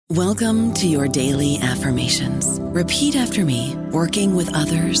Welcome to your daily affirmations. Repeat after me. Working with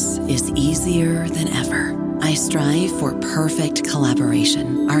others is easier than ever. I strive for perfect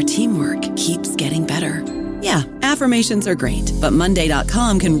collaboration. Our teamwork keeps getting better. Yeah, affirmations are great, but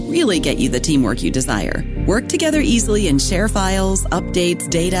Monday.com can really get you the teamwork you desire. Work together easily and share files, updates,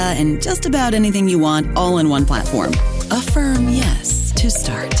 data, and just about anything you want all in one platform. Affirm yes to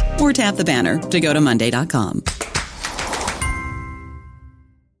start, or tap the banner to go to Monday.com.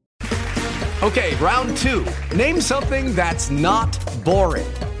 Okay, round two. Name something that's not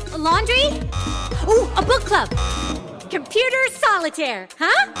boring. A laundry? Ooh, a book club. Computer solitaire,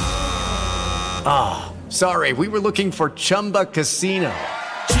 huh? Ah, sorry, we were looking for Chumba Casino.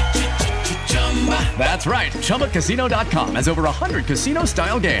 That's right, ChumbaCasino.com has over 100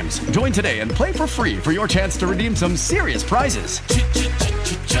 casino-style games. Join today and play for free for your chance to redeem some serious prizes.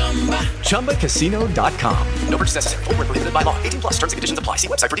 ChumbaCasino.com. No purchase necessary. Void where prohibited by law. 18+ terms and conditions apply. See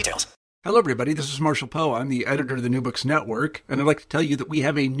website for details. Hello, everybody. This is Marshall Poe. I'm the editor of the New Books Network, and I'd like to tell you that we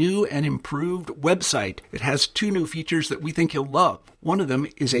have a new and improved website. It has two new features that we think you'll love. One of them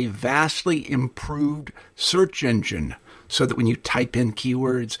is a vastly improved search engine, so that when you type in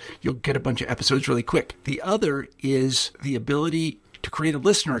keywords, you'll get a bunch of episodes really quick. The other is the ability to create a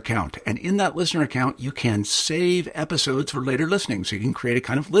listener account, and in that listener account, you can save episodes for later listening, so you can create a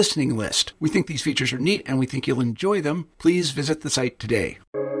kind of listening list. We think these features are neat, and we think you'll enjoy them. Please visit the site today.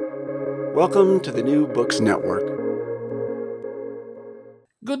 Welcome to the New Books Network.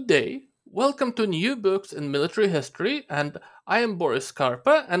 Good day. Welcome to New Books in Military History, and I am Boris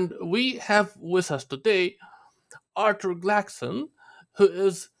Scarpa, and we have with us today Arthur Glaxon, who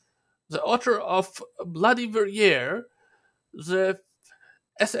is the author of Bloody Verrier, the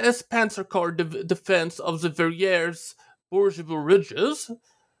SS Panzer Corps defense of the Verrières Bourguiba Ridges.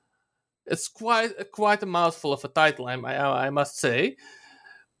 It's quite a mouthful of a title, I must say.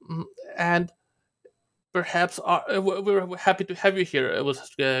 And perhaps we're happy to have you here with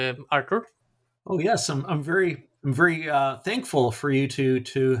Arthur. Oh yes, I'm very thankful for you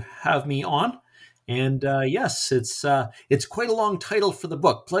to have me on, and yes, it's quite a long title for the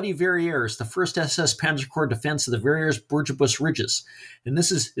book. Bloody Verrières, the first SS Panzer Corps defense of the Verrières Bourguiba Ridges, and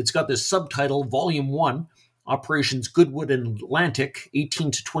it's got this subtitle, Volume 1. Operations Goodwood and Atlantic, 18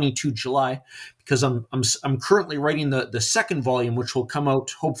 to 22 July, because I'm currently writing the second volume, which will come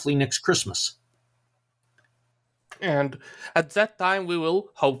out hopefully next Christmas. And at that time, we will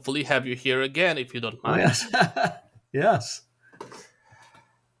hopefully have you here again, if you don't mind. Yes. Yes.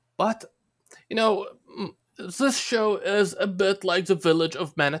 But, this show is a bit like the village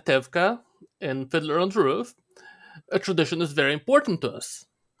of Manitevka in Fiddler on the Roof. A tradition is very important to us.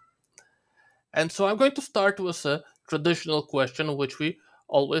 And so I'm going to start with a traditional question, which we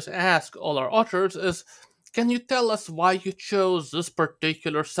always ask all our authors, is, can you tell us why you chose this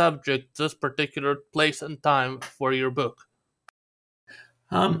particular subject, this particular place and time for your book?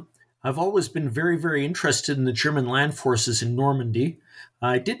 I've always been very, very interested in the German land forces in Normandy.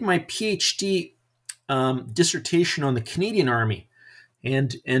 I did my PhD dissertation on the Canadian Army.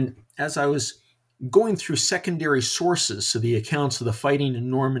 And as I was going through secondary sources, so the accounts of the fighting in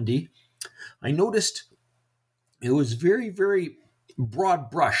Normandy, I noticed it was very, very broad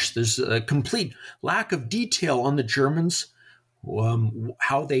brush. There's a complete lack of detail on the Germans,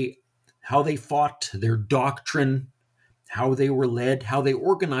 how they fought, their doctrine, how they were led, how they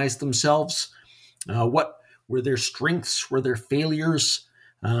organized themselves, what were their strengths, were their failures,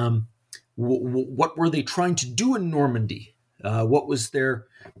 what were they trying to do in Normandy, what was their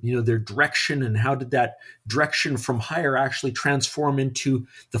direction, and how did that direction from higher actually transform into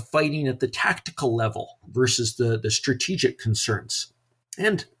the fighting at the tactical level versus the strategic concerns.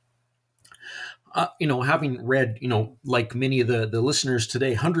 And, having read, like many of the listeners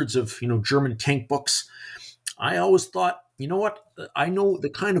today, hundreds of, German tank books, I always thought, I know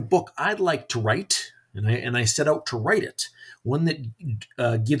the kind of book I'd like to write, and I set out to write it, one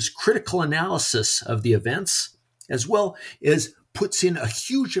that gives critical analysis of the events, as well as puts in a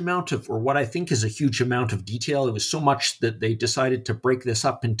huge amount of, or what I think is a huge amount of detail. It was so much that they decided to break this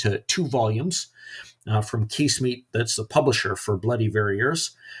up into 2 volumes from Casemate, that's the publisher for Bloody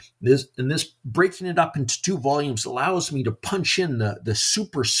Verrières. This breaking it up into 2 volumes allows me to punch in the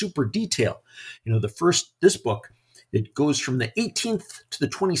super, super detail. This book, it goes from the 18th to the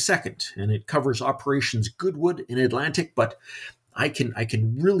 22nd, and it covers operations Goodwood and Atlantic, but I can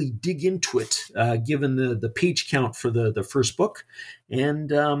really dig into it given the page count for the first book,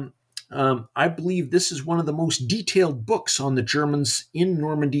 and I believe this is one of the most detailed books on the Germans in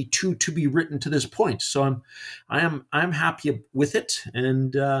Normandy to be written to this point. So I'm happy with it,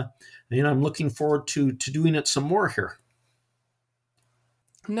 and I'm looking forward to doing it some more here.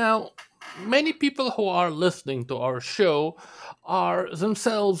 Now, many people who are listening to our show are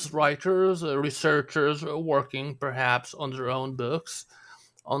themselves writers, researchers, working perhaps on their own books,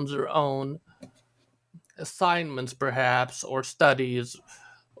 on their own assignments, perhaps, or studies.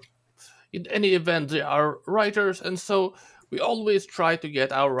 In any event, they are writers, and so we always try to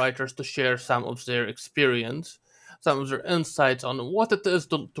get our writers to share some of their experience, some of their insights on what it is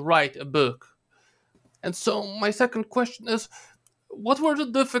to write a book. And so, my second question is, what were the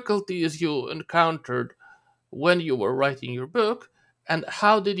difficulties you encountered when you were writing your book, and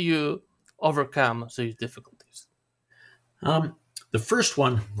how did you overcome these difficulties? The first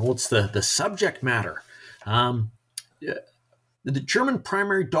one, well, it's the subject matter. Um, the German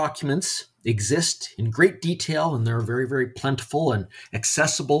primary documents exist in great detail, and they're very, very plentiful and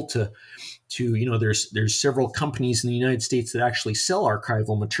accessible to there's several companies in the United States that actually sell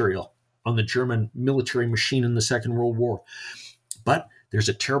archival material on the German military machine in the Second World War. But there's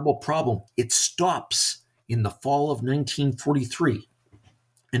a terrible problem. It stops in the fall of 1943.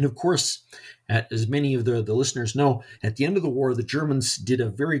 And of course, as many of the listeners know, at the end of the war, the Germans did a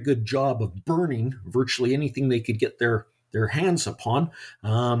very good job of burning virtually anything they could get their hands upon.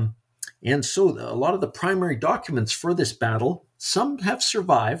 And so a lot of the primary documents for this battle, some have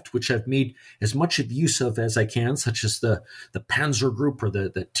survived, which I've made as much of use of as I can, such as the Panzer Group or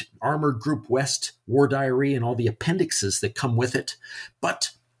the Armored Group West War Diary and all the appendixes that come with it.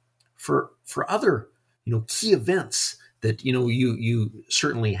 But for other key events that you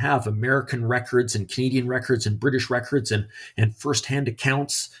certainly have American records and Canadian records and British records and firsthand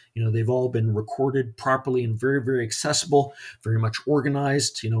accounts. They've all been recorded properly and very, very accessible, very much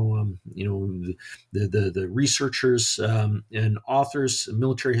organized. The researchers and authors,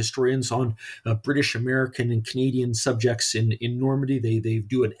 military historians on British, American, and Canadian subjects in Normandy. They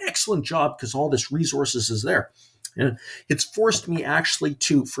do an excellent job because all this resources is there. And it's forced me actually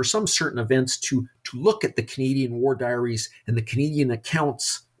for some certain events, to look at the Canadian war diaries and the Canadian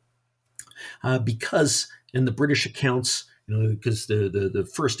accounts, because in the British accounts, because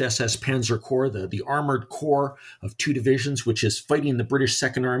the first SS Panzer Corps, the armored corps of two divisions, which is fighting the British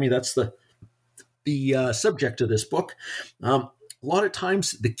Second Army, that's the subject of this book. A lot of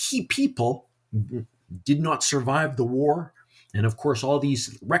times, the key people did not survive the war, and of course, all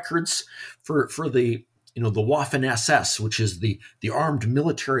these records for the the Waffen-SS, which is the armed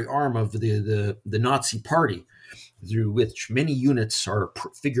military arm of the Nazi Party, through which many units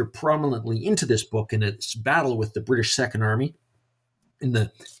figure prominently into this book in its battle with the British Second Army in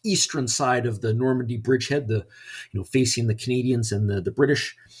the eastern side of the Normandy bridgehead, facing the Canadians and the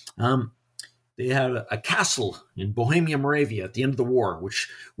British. They had a castle in Bohemia, Moravia at the end of the war, which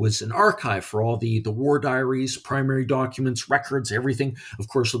was an archive for all the war diaries, primary documents, records, everything. Of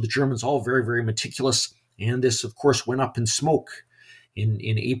course, so the Germans all very, very meticulous. And this, of course, went up in smoke in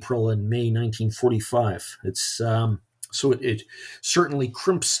April and May 1945. It's so it certainly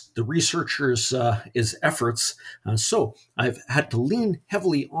crimps the researchers' efforts. So I've had to lean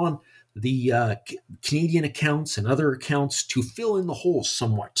heavily on the Canadian accounts and other accounts to fill in the holes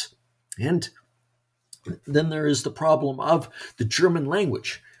somewhat. And then there is the problem of the German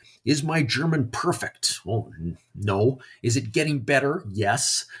language. Is my German perfect? Well, no. Is it getting better?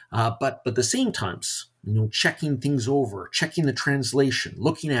 Yes. But at the same times, checking things over, checking the translation,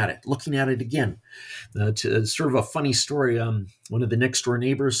 looking at it again. To sort of a funny story. One of the next door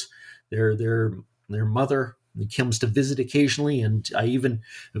neighbors, their mother comes to visit occasionally, and I even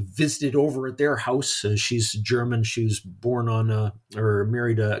visited over at their house. She's German. She was born or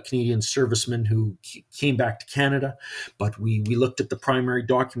married a Canadian serviceman who came back to Canada. But we looked at the primary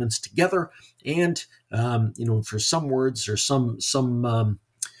documents together, and for some words or some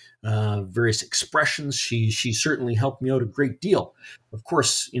various expressions, she certainly helped me out a great deal. Of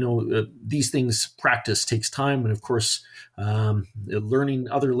course, these things, practice takes time, and of course, learning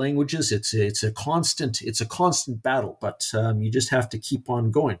other languages, it's a constant battle. But you just have to keep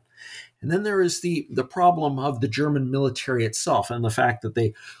on going. And then there is the problem of the German military itself, and the fact that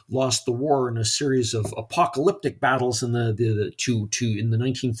they lost the war in a series of apocalyptic battles in the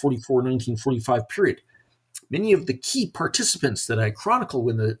 1944-1945 period. Many of the key participants that I chronicle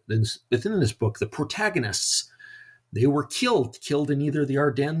within this book, the protagonists, they were killed in either the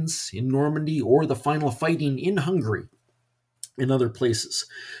Ardennes, in Normandy, or the final fighting in Hungary, in other places,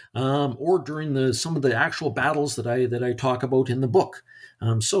 or during some of the actual battles that I talk about in the book.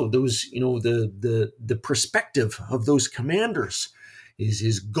 So those, the perspective of those commanders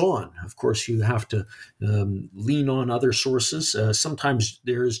is gone. Of course, you have to lean on other sources. Sometimes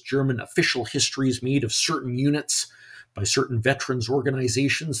there's German official histories made of certain units by certain veterans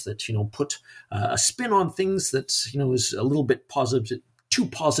organizations that put a spin on things that is a little bit too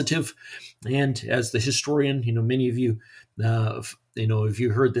positive. And as the historian, many of you, if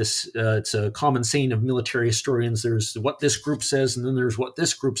you heard this, it's a common saying of military historians, there's what this group says, and then there's what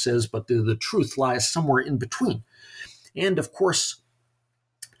this group says, but the truth lies somewhere in between. And of course,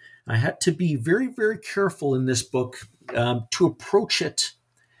 I had to be very, very careful in this book to approach it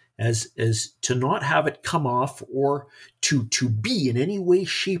as to not have it come off or to be in any way,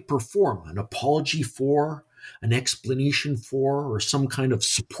 shape, or form an apology for, an explanation for, or some kind of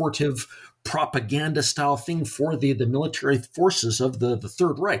supportive propaganda style thing for the military forces of the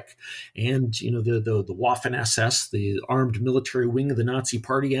Third Reich and the Waffen-SS, the armed military wing of the Nazi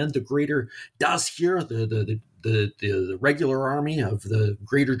Party, and the Greater Das Heer, the regular army of the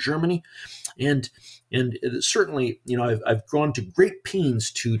Greater Germany. And certainly, I've gone to great pains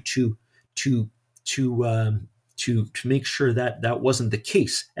to make sure that wasn't the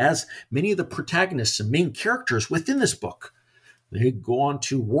case, as many of the protagonists and main characters within this book, they go on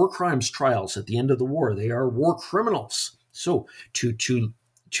to war crimes trials at the end of the war. They are war criminals. So to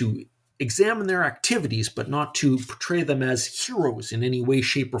examine their activities, but not to portray them as heroes in any way,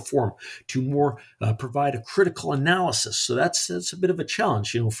 shape, or form, to more provide a critical analysis. So that's a bit of a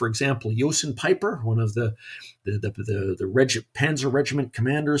challenge. For example, Josen Piper, one of the Panzer Regiment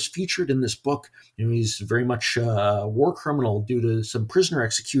commanders featured in this book, he's very much a war criminal due to some prisoner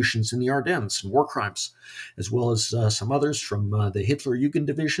executions in the Ardennes and war crimes, as well as some others from the Hitler Jugend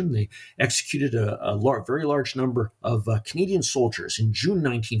Division. They executed a very large number of Canadian soldiers in June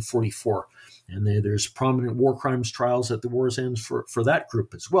 1944. And there's prominent war crimes trials at the war's end for that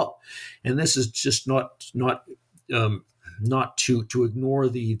group as well. And this is just not to ignore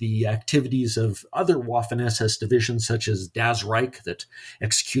the activities of other Waffen-SS divisions, such as Das Reich, that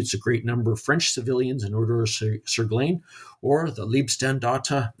executes a great number of French civilians in Order sur Glane, or the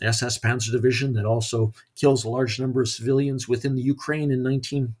Liebstandarte SS Panzer Division that also kills a large number of civilians within the Ukraine in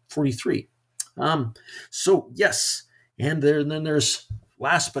 1943. So yes, and then there's,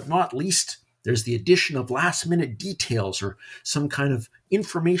 last but not least, there's the addition of last-minute details or some kind of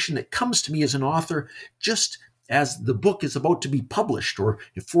information that comes to me as an author just as the book is about to be published, or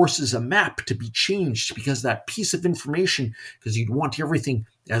it forces a map to be changed because that piece of information, because you'd want everything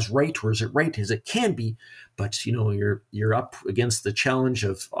as right as it can be, but you're up against the challenge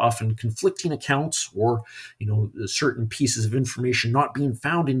of often conflicting accounts, or certain pieces of information not being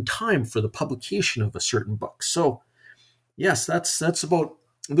found in time for the publication of a certain book. So yes, that's about,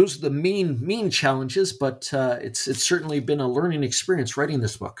 those are the main challenges, but it's certainly been a learning experience writing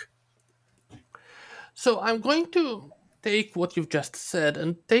this book. So I'm going to take what you've just said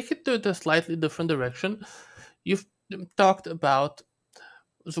and take it to a slightly different direction. You've talked about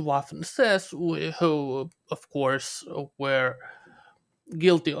the Waffen-SS, who, of course, were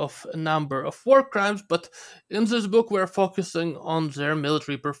guilty of a number of war crimes, but in this book we're focusing on their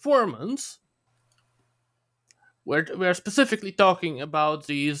military performance. We're specifically talking about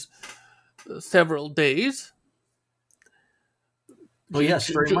these several days. Oh yes,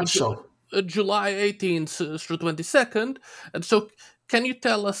 very much so. July 18th through 22nd. And so can you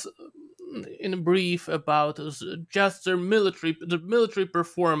tell us in a brief about just the military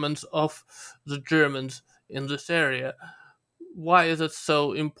performance of the Germans in this area? Why is it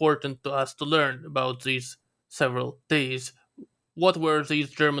so important to us to learn about these several days? What were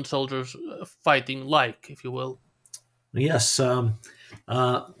these German soldiers fighting like, if you will? Yes,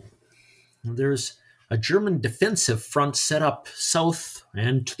 there's a German defensive front set up south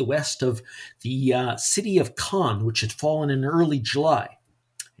and to the west of the city of Caen, which had fallen in early July.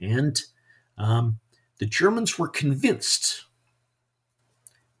 And the Germans were convinced,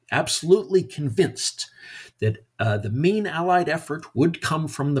 absolutely convinced, that the main Allied effort would come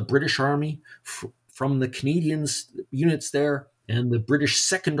from the British Army, from the Canadians units there, and the British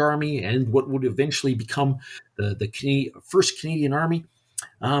Second Army, and what would eventually become the First Canadian Army.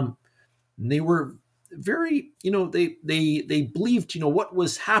 They were very, they believed, what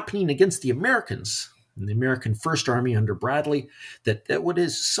was happening against the Americans in the American First Army under Bradley, that what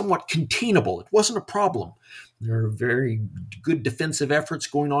is somewhat containable. It wasn't a problem. There are very good defensive efforts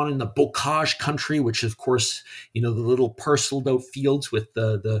going on in the Bocage country, which is, of course, the little parceled out fields with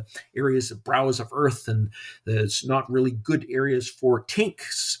the areas of browse of earth, and it's not really good areas for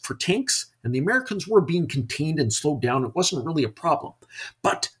tanks. And the Americans were being contained and slowed down. It wasn't really a problem.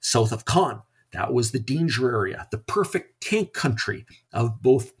 But south of Caen, that was the danger area, the perfect tank country of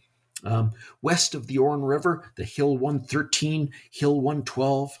both west of the Orne River, the Hill 113, Hill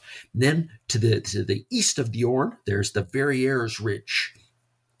 112. And then to the east of the Orne, there's the Verrières Ridge.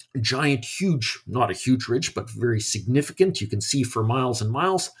 giant, huge, not a huge ridge, but very significant. You can see for miles and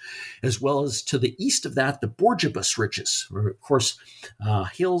miles, as well as to the east of that, the Borgibus ridges, where, of course,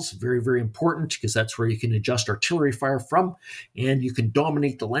 hills, very, very important because that's where you can adjust artillery fire from, and you can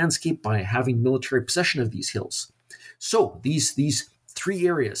dominate the landscape by having military possession of these hills. So these three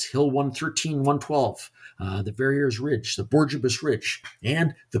areas, Hill 113, 112, the Verrières Ridge, the Borgibus Ridge,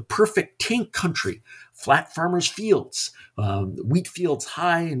 and the perfect tank country, flat farmers' fields, wheat fields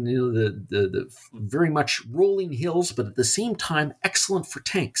high, and the very much rolling hills, but at the same time excellent for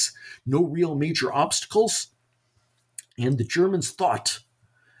tanks. No real major obstacles. And the Germans thought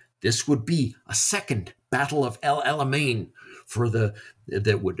this would be a second Battle of El Alamein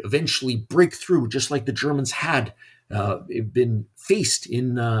that would eventually break through, just like the Germans had been faced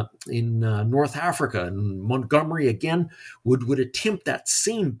in North Africa. And Montgomery again would attempt that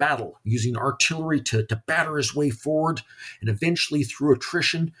same battle using artillery to batter his way forward, and eventually through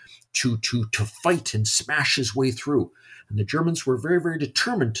attrition to fight and smash his way through. And the Germans were very, very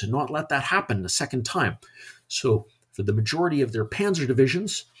determined to not let that happen a second time. So for the majority of their panzer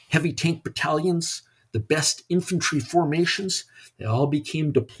divisions, heavy tank battalions, the best infantry formations, they all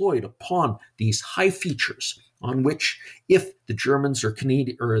became deployed upon these high features on which, if the Germans or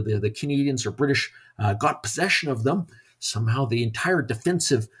the Canadians or British got possession of them, somehow the entire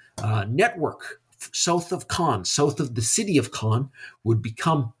defensive network south of Caen, south of the city of Caen, would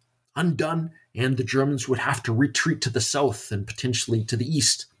become undone, and the Germans would have to retreat to the south and potentially to the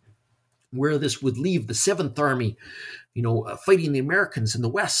east, where this would leave the 7th Army, fighting the Americans in the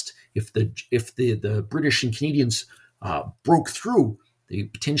west. If the British and Canadians broke through, they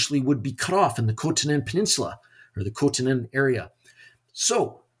potentially would be cut off in the Cotentin Peninsula, or the Cotentin area.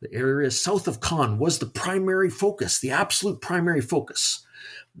 So the area south of Caen was the primary focus, the absolute primary focus.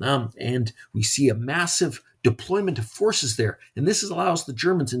 And we see a massive deployment of forces there. And this allows the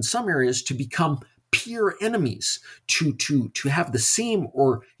Germans in some areas to become peer enemies, to have the same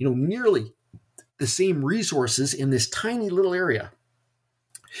or nearly the same resources in this tiny little area,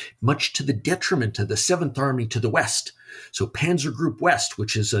 much to the detriment of the 7th Army to the west. So Panzer Group West,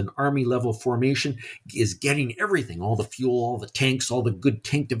 which is an army-level formation, is getting everything, all the fuel, all the tanks, all the good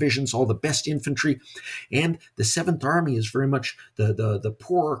tank divisions, all the best infantry. And the 7th Army is very much the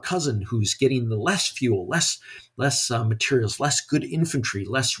poorer cousin who's getting the less fuel, less materials, less good infantry,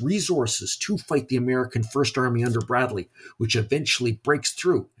 less resources to fight the American 1st Army under Bradley, which eventually breaks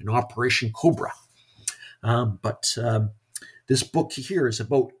through in Operation Cobra. This book here is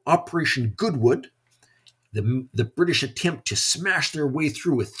about Operation Goodwood, the British attempt to smash their way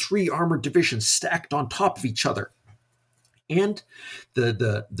through with 3 armored divisions stacked on top of each other, and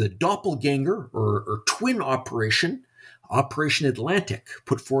the doppelganger or twin Operation Atlantic,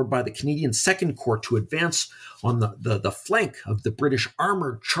 put forward by the Canadian 2nd Corps to advance on the flank of the British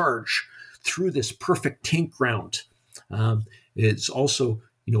armored charge through this perfect tank ground. It's also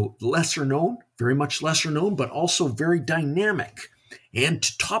lesser known, very much lesser known, but also very dynamic. And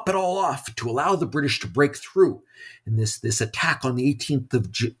to top it all off, to allow the British to break through in this attack on the 18th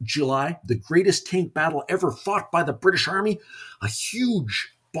of July, the greatest tank battle ever fought by the British Army, a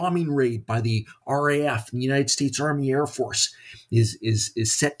huge bombing raid by the RAF, the United States Army Air Force, is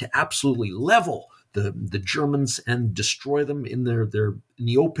set to absolutely level the Germans and destroy them in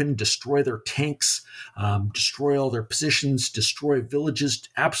the open, destroy their tanks, destroy all their positions, destroy villages,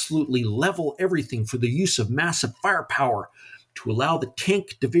 absolutely level everything for the use of massive firepower, to allow the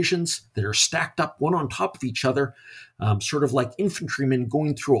tank divisions that are stacked up one on top of each other, sort of like infantrymen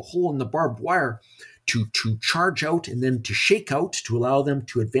going through a hole in the barbed wire, to charge out and then to shake out, to allow them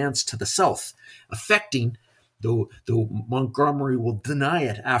to advance to the south, affecting, though Montgomery will deny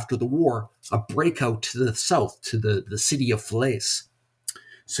it after the war, a breakout to the south, to the city of Falaise.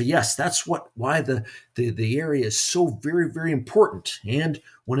 So yes, that's why the area is so very, very important. And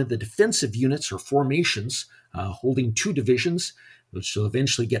one of the defensive units or formations holding 2 divisions, which will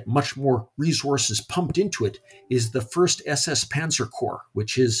eventually get much more resources pumped into it, is the 1st SS Panzer Corps,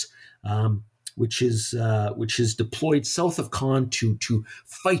 which is deployed south of Caen to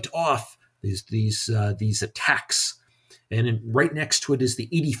fight off these attacks. And right next to it is the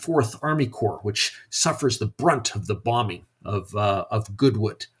 84th Army Corps, which suffers the brunt of the bombing of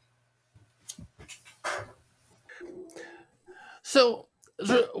Goodwood. So,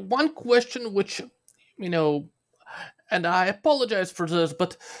 one question which, and I apologize for this,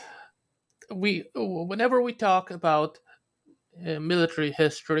 but whenever we talk about military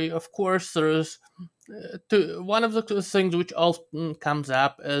history, of course, there's one of the things which often comes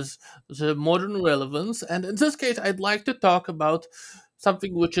up is the modern relevance, and in this case, I'd like to talk about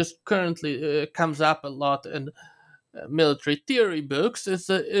something which is currently comes up a lot in military theory books is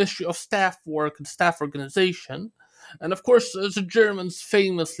the issue of staff work and staff organization. And of course, the Germans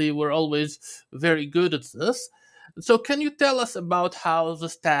famously were always very good at this. So, can you tell us about how the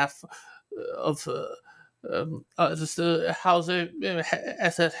staff of how the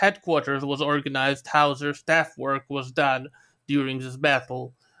SS headquarters was organized, how their staff work was done during this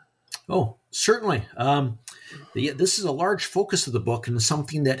battle? Oh, certainly. This is a large focus of the book and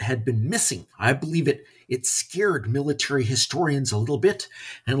something that had been missing. I believe it scared military historians a little bit.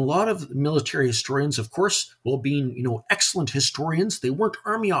 And a lot of military historians, of course, well, being excellent historians, they weren't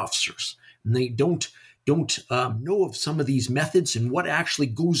army officers, and they don't know of some of these methods and what actually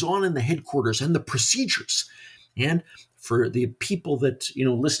goes on in the headquarters and the procedures. And for the people that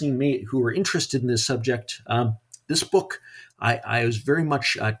listening who are interested in this subject, this book, I was very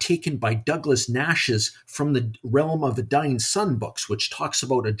much taken by Douglas Nash's From the Realm of a Dying Sun books, which talks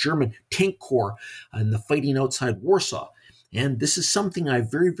about a German tank corps and the fighting outside Warsaw. And this is something I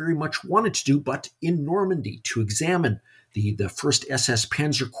very, very much wanted to do, but in Normandy, to examine the first SS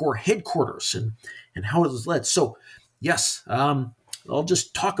Panzer Corps headquarters and how it was led. So, yes, I'll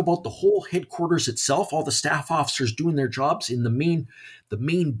just talk about the whole headquarters itself, all the staff officers doing their jobs in the main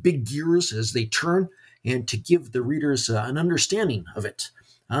big gears as they turn, and to give the readers an understanding of it.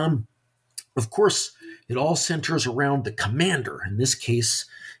 Of course, it all centers around the commander. In this case,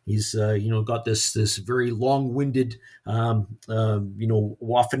 he's got this very long-winded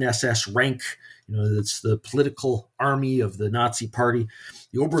Waffen-SS rank. That's the political army of the Nazi Party,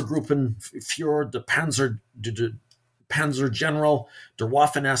 the Obergruppenführer, the Panzer General, der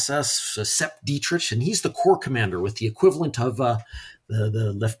Waffen-SS, Sepp Dietrich, and he's the corps commander with the equivalent of the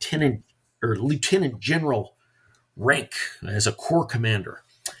lieutenant general rank as a corps commander.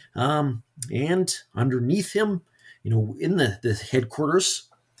 And underneath him, in the headquarters,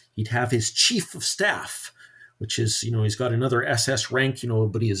 he'd have his chief of staff, which is, he's got another SS rank,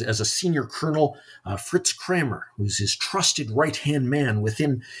 but he is as a senior colonel, Fritz Kramer, who's his trusted right-hand man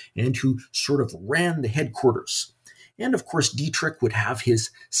within and who sort of ran the headquarters. And of course, Dietrich would have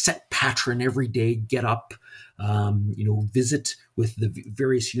his set pattern every day, get up, visit with the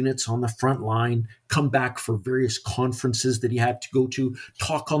various units on the front line, come back for various conferences that he had to go to,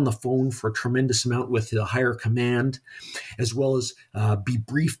 talk on the phone for a tremendous amount with the higher command, as well as be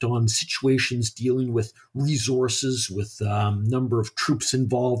briefed on situations dealing with resources, with number of troops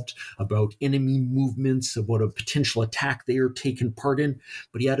involved, about enemy movements, about a potential attack they are taking part in.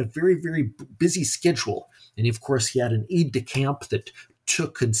 But he had a very, very busy schedule. And of course, he had an aide-de-camp that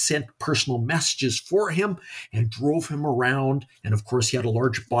took and sent personal messages for him and drove him around. And of course, he had a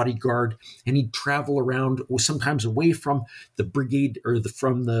large bodyguard, and he'd travel around, sometimes away from the brigade or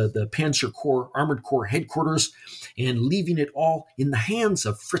from the Panzer Corps, Armored Corps headquarters, and leaving it all in the hands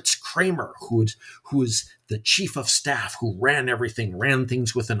of Fritz Kramer, who was the chief of staff, who ran everything, ran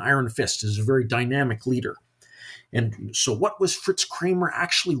things with an iron fist, is a very dynamic leader. And so what was Fritz Kramer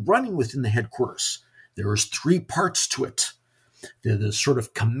actually running within the headquarters? There was three parts to it. The sort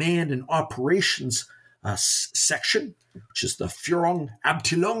of command and operations section, which is the Führung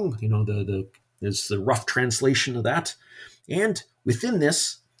Abteilung, there's the rough translation of that. And within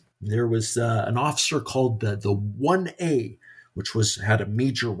this, there was an officer called the 1A, which had a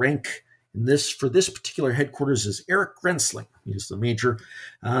major rank. In this, for this particular headquarters, is Erich Grenzling. He's the major.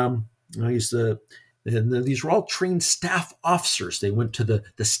 These were all trained staff officers. They went to the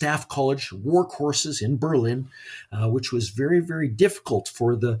Staff College war courses in Berlin, which was very, very difficult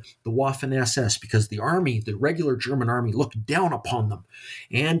for the Waffen-SS because the army, the regular German army, looked down upon them.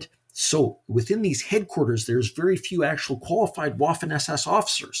 And so within these headquarters, there's very few actual qualified Waffen-SS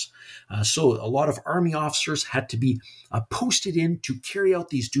officers. So a lot of army officers had to be posted in to carry out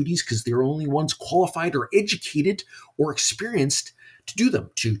these duties because they're only ones qualified or educated or experienced to do them,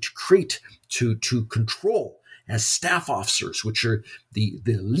 to create, to control as staff officers, which are the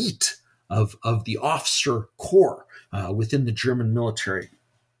elite of the officer corps within the German military.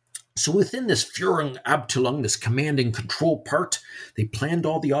 So within this Führung Abteilung, this command and control part, they planned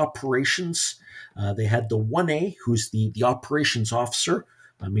all the operations. They had the 1A, who's the operations officer,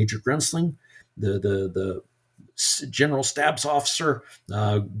 Major Grenzling, the general stabs officer,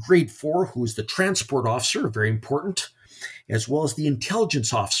 grade 4, who is the transport officer, very important, as well as the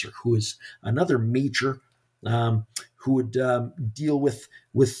intelligence officer, who is another major, who would deal with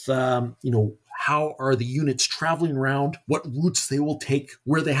how are the units traveling around, what routes they will take,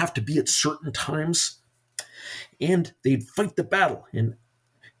 where they have to be at certain times. And they'd fight the battle. And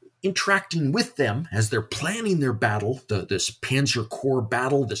interacting with them as they're planning their battle, this Panzer Corps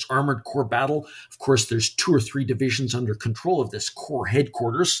battle, this Armored Corps battle. Of course, there's 2 or 3 divisions under control of this Corps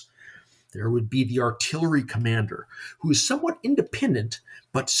headquarters. there would be the artillery commander, who is somewhat independent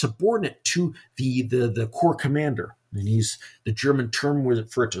but subordinate to the corps commander. And the German term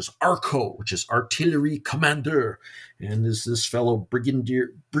for it is Arco, which is artillery commander. And is this fellow Brigadenführer,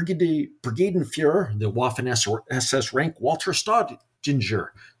 the Waffen-SS rank, Walter Staudinger.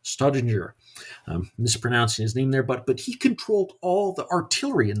 Mispronouncing his name there, but he controlled all the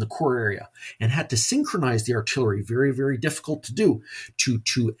artillery in the corps area and had to synchronize the artillery. Very, very difficult to do,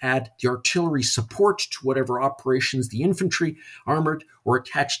 to add the artillery support to whatever operations the infantry, armored, or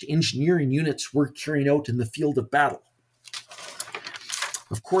attached engineering units were carrying out in the field of battle.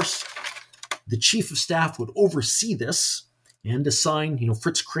 Of course, the chief of staff would oversee this and assign,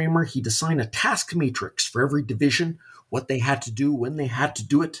 Fritz Kramer, he'd assign a task matrix for every division, what they had to do, when they had to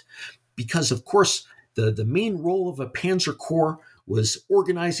do it. Because, of course, the main role of a Panzer Corps was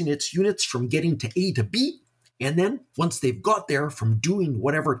organizing its units from getting to A to B, and then, once they've got there, from doing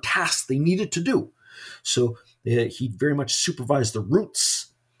whatever tasks they needed to do. So he very much supervised the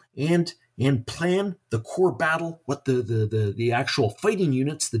routes and plan the corps battle, what the actual fighting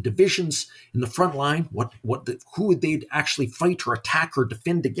units, the divisions in the front line, who would they actually fight or attack or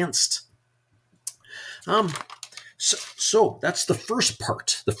defend against. So that's the first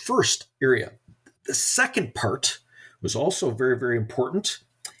part, the first area. The second part was also very, very important,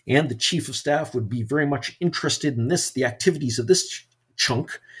 and the chief of staff would be very much interested in the activities of this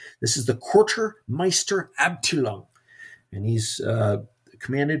chunk. This is the Quartermeister Abteilung, and he's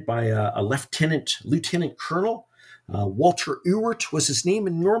commanded by a lieutenant colonel. Walter Ewert was his name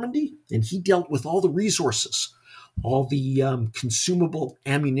in Normandy, and he dealt with all the resources, all the consumable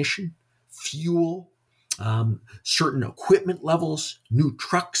ammunition, fuel, certain equipment levels, new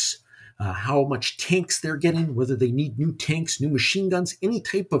trucks, how much tanks they're getting, whether they need new tanks, new machine guns, any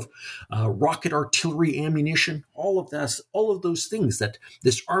type of rocket artillery ammunition, all of those things that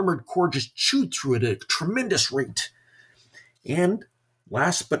this armored corps just chewed through at a tremendous rate. And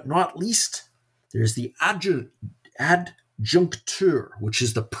last but not least, there's the adjuncteur, which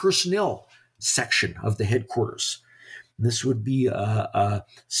is the personnel section of the headquarters. This would be a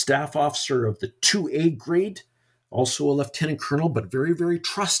staff officer of the 2A grade, also a lieutenant colonel, but very, very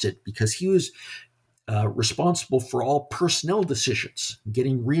trusted because he was responsible for all personnel decisions,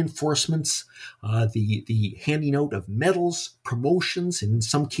 getting reinforcements, the handing out of medals, promotions, and in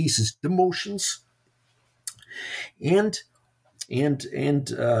some cases demotions. And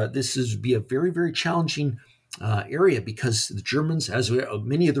this would be a very, very challenging area because the Germans, as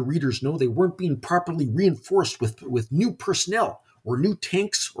many of the readers know, they weren't being properly reinforced with new personnel or new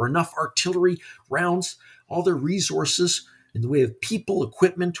tanks or enough artillery rounds. All their resources in the way of people,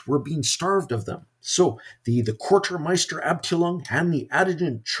 equipment, were being starved of them. So the Quartermeister Abteilung and the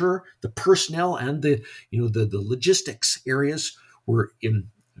Adjutantur, the personnel and the logistics areas were in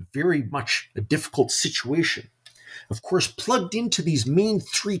very much a difficult situation. Of course, plugged into these main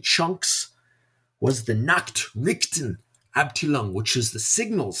three chunks was the Nachtrichten Abteilung, which is the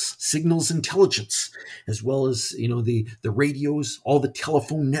signals intelligence, as well as the radios, all the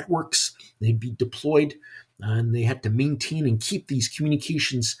telephone networks. They'd be deployed, and they had to maintain and keep these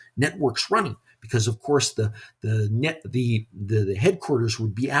communications networks running because, of course, the headquarters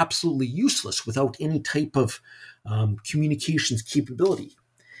would be absolutely useless without any type of communications capability.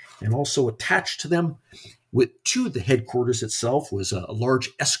 And also attached to them, to the headquarters itself, was a large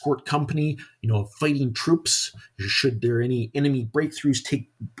escort company, of fighting troops, should there any enemy breakthroughs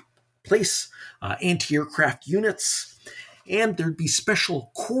take place, anti-aircraft units, and there'd be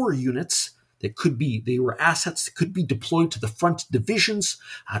special corps units they were assets that could be deployed to the front divisions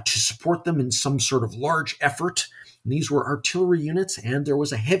to support them in some sort of large effort. And these were artillery units, and there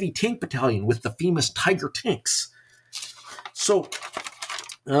was a heavy tank battalion with the famous Tiger tanks. So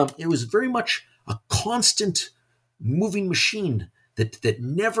it was very much a constant moving machine that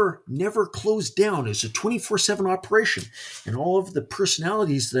never closed down. It was a 24/7 operation. And all of the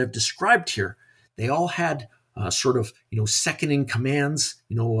personalities that I've described here, they all had second in commands,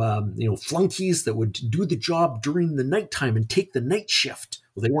 flunkies that would do the job during the nighttime and take the night shift.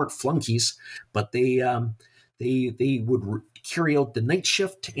 Well, they weren't flunkies, but they would carry out the night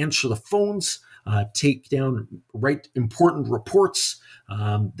shift, answer the phones, take down, write important reports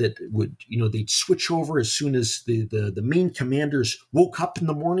that would, they'd switch over as soon as the main commanders woke up in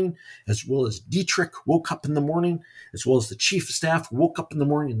the morning, as well as Dietrich woke up in the morning, as well as the chief of staff woke up in the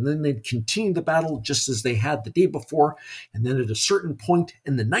morning, and then they'd continue the battle just as they had the day before. And then at a certain point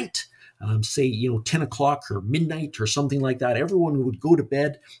in the night, say, 10 o'clock or midnight or something like that, everyone would go to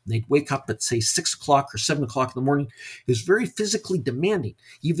bed and they'd wake up at, say, 6 o'clock or 7 o'clock in the morning. It was very physically demanding,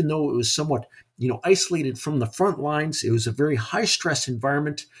 even though it was somewhat, isolated from the front lines. It was a very high stress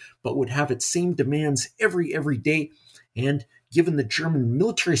environment, but would have its same demands every day. And given the German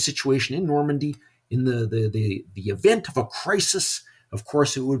military situation in Normandy, in the event of a crisis, of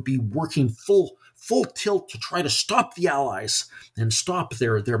course, it would be working full tilt to try to stop the Allies and stop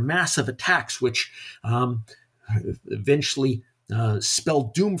their massive attacks, which eventually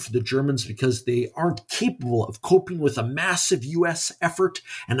spell doom for the Germans because they aren't capable of coping with a massive U.S. effort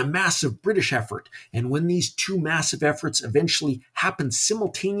and a massive British effort. And when these two massive efforts eventually happen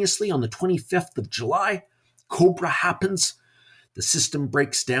simultaneously on the 25th of July, Cobra happens, the system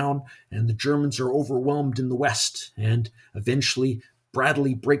breaks down, and the Germans are overwhelmed in the West. And eventually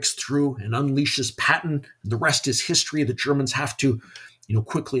Bradley breaks through and unleashes Patton. The rest is history. The Germans have to,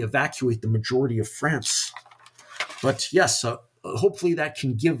 quickly evacuate the majority of France. But yes, hopefully that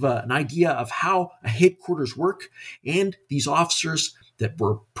can give an idea of how a headquarters work, and these officers that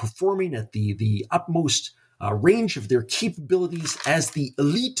were performing at the utmost range of their capabilities as the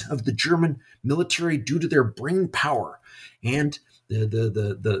elite of the German military due to their brain power, and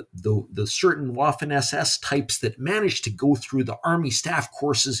the certain Waffen-SS types that managed to go through the army staff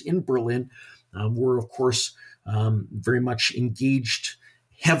courses in Berlin were, of course, very much engaged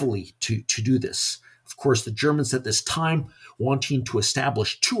heavily to do this. Of course, the Germans at this time wanting to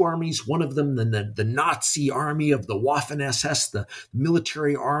establish two armies, one of them the Nazi army of the Waffen-SS, the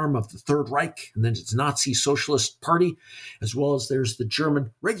military arm of the Third Reich, and then its Nazi Socialist Party, as well as there's the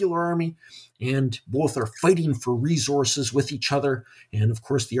German regular army, and both are fighting for resources with each other. And of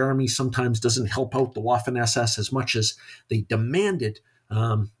course, the army sometimes doesn't help out the Waffen-SS as much as they demanded.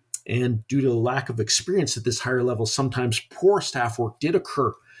 And due to the lack of experience at this higher level, sometimes poor staff work did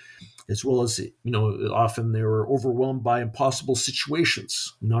occur, as well as, often they were overwhelmed by impossible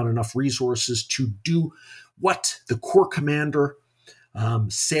situations, not enough resources to do what the corps commander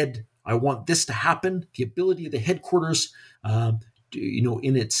said, I want this to happen. The ability of the headquarters,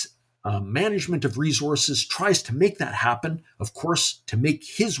 in its management of resources, tries to make that happen, of course, to make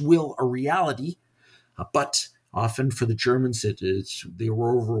his will a reality. But often for the Germans, they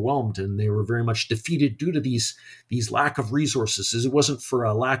were overwhelmed and they were very much defeated due to these lack of resources. It wasn't for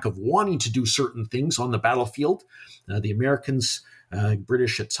a lack of wanting to do certain things on the battlefield. The Americans,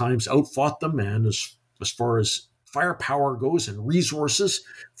 British at times outfought them, and as far as firepower goes and resources,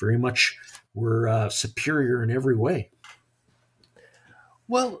 very much were superior in every way.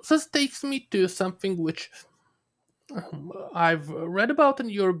 Well, this takes me to something which I've read about in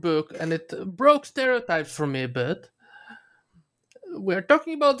your book, and it broke stereotypes for me a bit. We're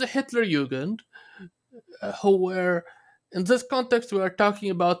talking about the Hitlerjugend, who were, in this context, we are talking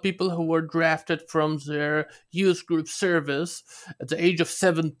about people who were drafted from their youth group service at the age of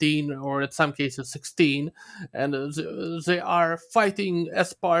 17, or in some cases 16, and they are fighting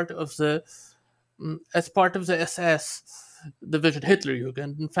as part of the SS division,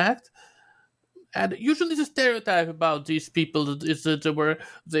 Hitlerjugend, in fact. And usually the stereotype about these people is that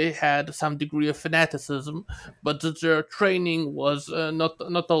they had some degree of fanaticism, but that their training was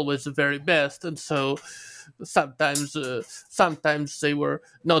not always the very best, and so sometimes they were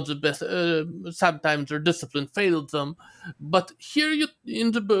not the best. Sometimes their discipline failed them. But here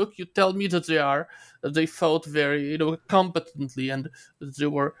in the book you tell me that they fought very competently, and they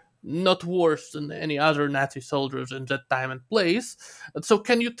were not worse than any other Nazi soldiers in that time and place. And so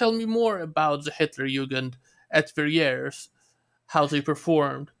can you tell me more about the Hitlerjugend at Verrières, how they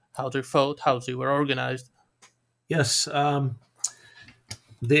performed, how they fought, how they were organized? Yes. The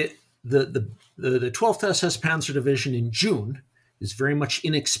 12th SS Panzer Division in June is very much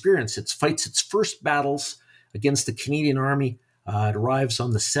inexperienced. It fights its first battles against the Canadian Army. It arrives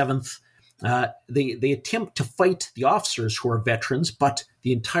on the 7th. They attempt to fight the officers who are veterans, but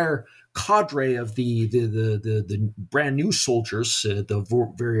the entire cadre of the brand new soldiers,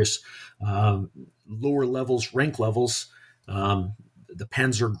 the various lower levels, rank levels, the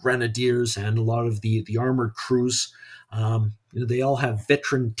Panzer Grenadiers, and a lot of the armored crews. They all have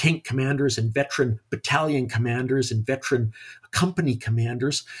veteran tank commanders and veteran battalion commanders and veteran company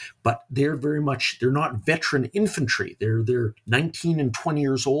commanders, but they're not veteran infantry. They're 19 and 20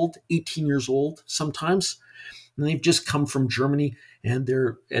 years old, 18 years old sometimes, and they've just come from Germany, and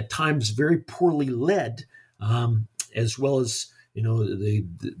they're at times very poorly led, as well as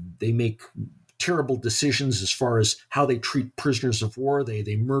they make terrible decisions as far as how they treat prisoners of war.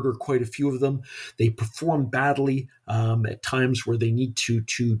 They murder quite a few of them. They perform badly at times where they need to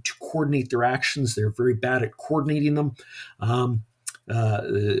coordinate their actions. They're very bad at coordinating them,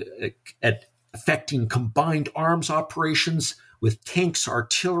 at affecting combined arms operations with tanks,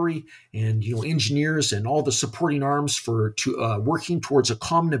 artillery, and engineers and all the supporting arms for working towards a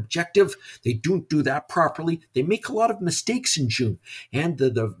common objective. They don't do that properly. They make a lot of mistakes in June, and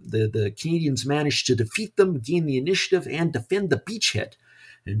the Canadians managed to defeat them, gain the initiative, and defend the beachhead.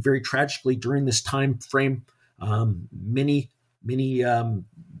 And very tragically, during this time frame, many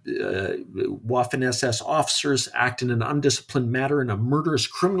Waffen-SS officers act in an undisciplined manner, in a murderous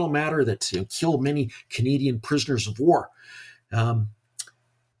criminal manner that killed many Canadian prisoners of war.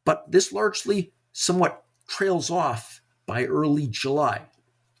 But this largely somewhat trails off by early July.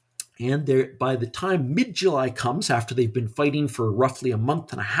 And by the time mid-July comes, after they've been fighting for roughly a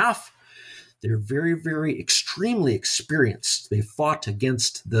month and a half, they're very, very extremely experienced. They fought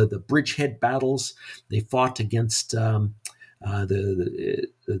against the bridgehead battles. They fought against the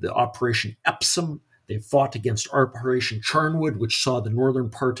Operation Epsom. They fought against Operation Charnwood, which saw the northern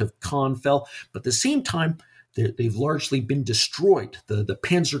part of Caen fell. But at the same time, they've largely been destroyed. The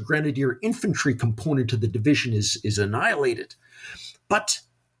Panzer Grenadier infantry component of the division is annihilated. But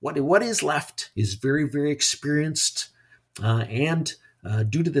what is left is very, very experienced, and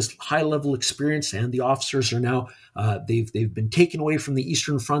due to this high-level experience, and the officers are now, they've been taken away from the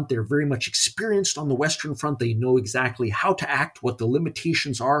Eastern Front. They're very much experienced on the Western Front. They know exactly how to act, what the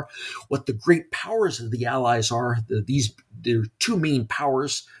limitations are, what the great powers of the Allies are. There are two main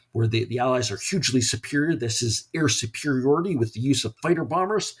powers where the Allies are hugely superior. This is air superiority with the use of fighter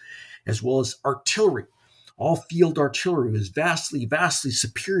bombers, as well as artillery. All field artillery is vastly, vastly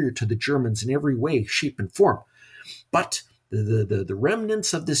superior to the Germans in every way, shape, and form. But the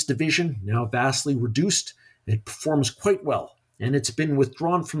remnants of this division, now vastly reduced, it performs quite well. And it's been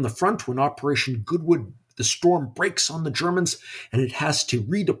withdrawn from the front when Operation Goodwood, the storm breaks on the Germans, and it has to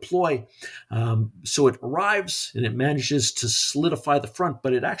redeploy. So it arrives and it manages to solidify the front,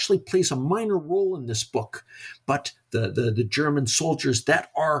 but it actually plays a minor role in this book. But the German soldiers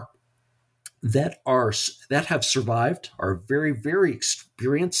that have survived are very, very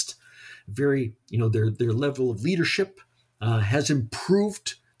experienced. Very, their level of leadership has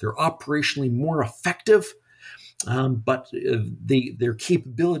improved. They're operationally more effective, but their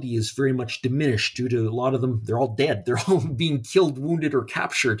capability is very much diminished due to a lot of them. They're all dead. They're all being killed, wounded, or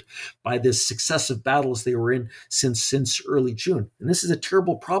captured by the successive battles they were in since early June. And this is a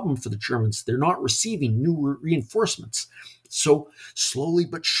terrible problem for the Germans. They're not receiving new reinforcements. So slowly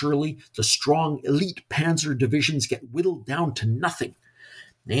but surely, the strong elite panzer divisions get whittled down to nothing.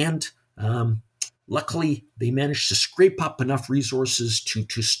 And luckily, they managed to scrape up enough resources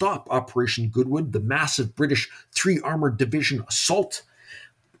to stop Operation Goodwood, the massive British 3 Armored Division assault.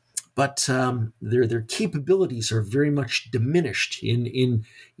 But their capabilities are very much diminished in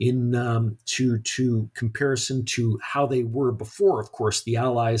comparison to how they were before. Of course, the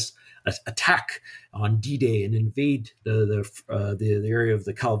Allies attack on D-Day and invade the area of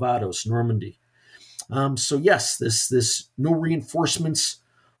the Calvados, Normandy. So yes, this no reinforcements,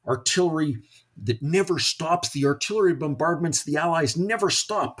 artillery that never stops. The artillery bombardments of the Allies never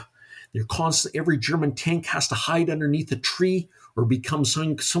stop. They're constant. Every German tank has to hide underneath a tree or become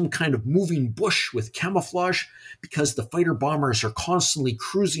some kind of moving bush with camouflage, because the fighter bombers are constantly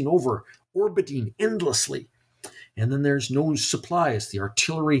cruising over, orbiting endlessly. And then there's no supplies. The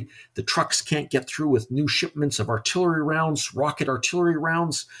artillery, the trucks can't get through with new shipments of artillery rounds, rocket artillery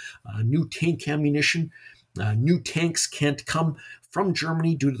rounds, new tank ammunition. New tanks can't come from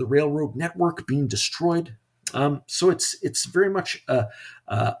Germany due to the railroad network being destroyed. So it's very much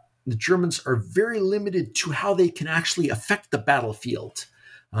the Germans are very limited to how they can actually affect the battlefield.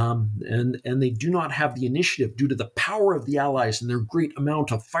 And they do not have the initiative due to the power of the Allies and their great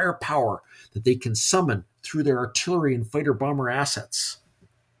amount of firepower that they can summon through their artillery and fighter bomber assets.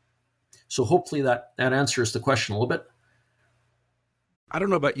 So hopefully that answers the question a little bit. I don't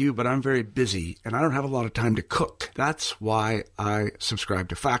know about you, but I'm very busy and I don't have a lot of time to cook. That's why I subscribe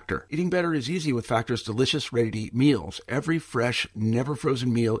to Factor. Eating better is easy with Factor's delicious, ready-to-eat meals. Every fresh, never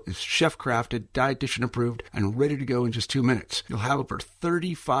frozen meal is chef-crafted, dietitian approved, and ready to go in just 2 minutes. You'll have over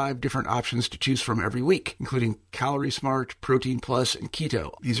 35 different options to choose from every week, including Calorie Smart, Protein Plus, and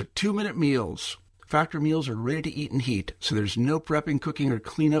Keto. These are 2-minute meals. Factor meals are ready to eat and heat, so there's no prepping, cooking, or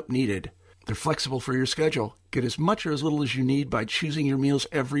cleanup needed. They're flexible for your schedule. Get as much or as little as you need by choosing your meals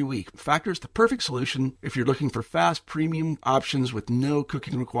every week. Factor's the perfect solution if you're looking for fast, premium options with no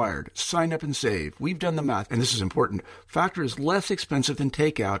cooking required. Sign up and save. We've done the math, and this is important. Factor is less expensive than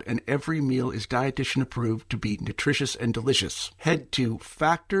takeout, and every meal is dietitian approved to be nutritious and delicious. Head to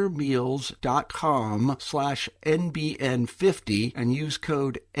factormeals.com/NBN50 and use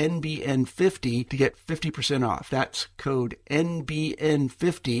code NBN50 to get 50% off. That's code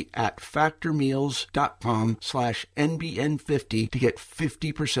NBN50 at factormeals.com shipstation.com/NBN50 to get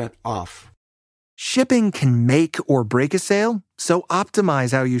 50% off. Shipping can make or break a sale, so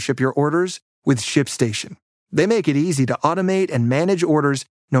optimize how you ship your orders with ShipStation. They make it easy to automate and manage orders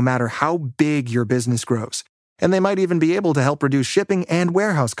no matter how big your business grows. And they might even be able to help reduce shipping and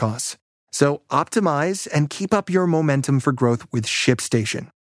warehouse costs. So optimize and keep up your momentum for growth with ShipStation.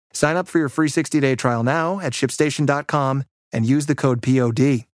 Sign up for your free 60-day trial now at shipstation.com and use the code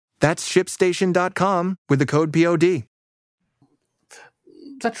POD. That's shipstation.com with the code POD.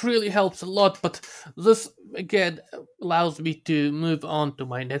 That really helps a lot, but this again allows me to move on to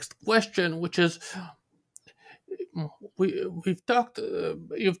my next question, which is we've talked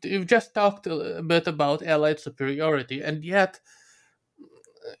you've just talked a bit about Allied superiority, and yet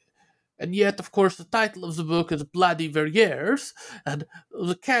of course the title of the book is Bloody Verrières, and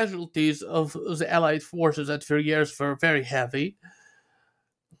the casualties of the Allied forces at Verrières were very heavy,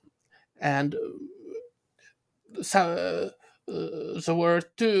 and there were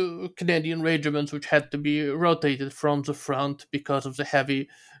 2 Canadian regiments which had to be rotated from the front because of the heavy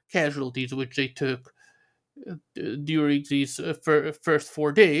casualties which they took during these first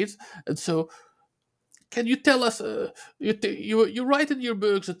 4 days. And so, can you tell us, you write in your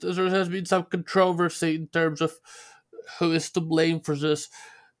books that there has been some controversy in terms of who is to blame for this.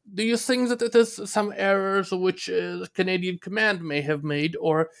 Do you think that it is some errors which the Canadian command may have made,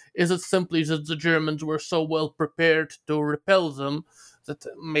 or is it simply that the Germans were so well prepared to repel them that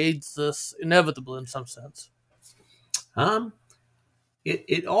made this inevitable in some sense?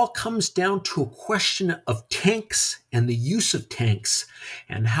 It all comes down to a question of tanks and the use of tanks,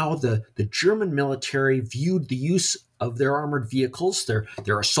 and how the German military viewed the use of their armored vehicles,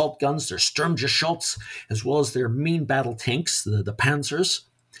 their assault guns, their Sturmgeschütz, as well as their main battle tanks, the Panzers,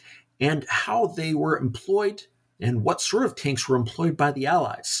 and how they were employed and what sort of tanks were employed by the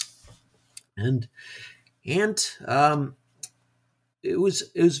Allies. And it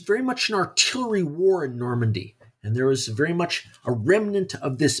was very much an artillery war in Normandy. And there was very much a remnant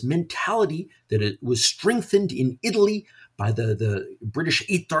of this mentality that it was strengthened in Italy by the British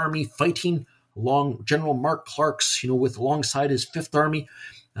 8th Army fighting along General Mark Clark's, alongside his 5th Army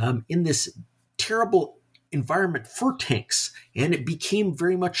in this terrible environment for tanks. And it became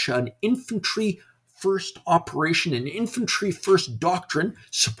very much an infantry first operation, an infantry first doctrine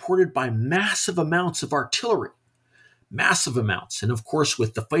supported by massive amounts of artillery. Massive amounts. And of course,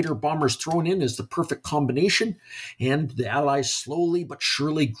 with the fighter bombers thrown in as the perfect combination, and the Allies slowly but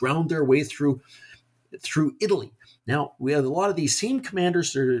surely ground their way through Italy. Now, we have a lot of these same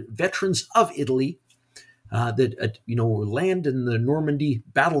commanders, they're veterans of Italy, that land in the Normandy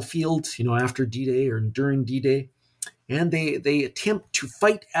battlefield, after D-Day or during D-Day, and they attempt to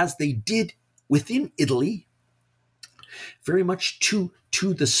fight as they did within Italy. Very much to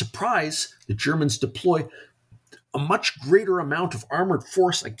the surprise, the Germans deploy a much greater amount of armored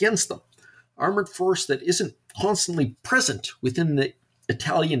force against them. Armored force that isn't constantly present within the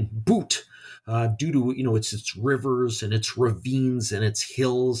Italian boot due to, its rivers and its ravines and its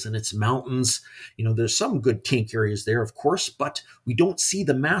hills and its mountains. There's some good tank areas there, of course, but we don't see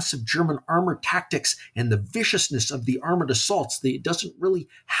the massive German armored tactics and the viciousness of the armored assaults. It doesn't really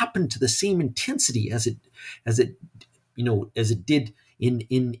happen to the same intensity as it did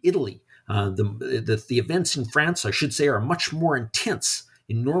in Italy. The events in France, I should say, are much more intense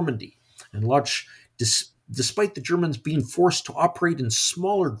in Normandy. And despite the Germans being forced to operate in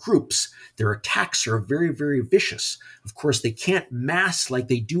smaller groups, their attacks are very, very vicious. Of course, they can't mass like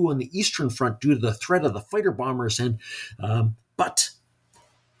they do on the Eastern Front due to the threat of the fighter bombers. But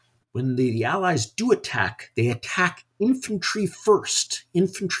when the Allies do attack, they attack infantry first in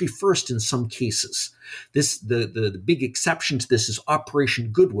some cases. The big exception to this is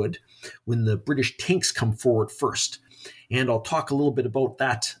Operation Goodwood, when the British tanks come forward first. And I'll talk a little bit about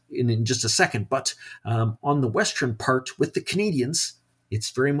that in just a second. But on the western part with the Canadians, it's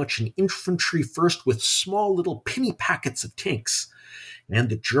very much an infantry first with small little penny packets of tanks. And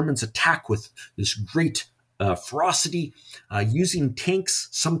the Germans attack with this great ferocity, using tanks,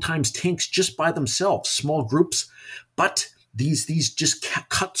 sometimes tanks just by themselves, small groups, but these just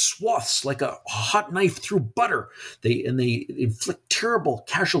cut swaths like a hot knife through butter. They inflict terrible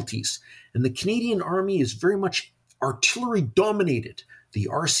casualties. And the Canadian Army is very much artillery dominated. The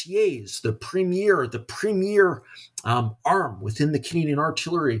RCAs, the premier arm within the Canadian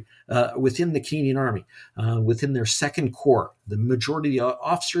artillery, within the Canadian Army, within their second corps. The majority of the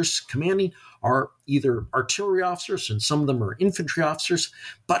officers commanding are either artillery officers, and some of them are infantry officers,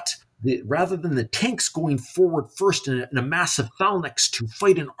 but rather than the tanks going forward first in a massive phalanx to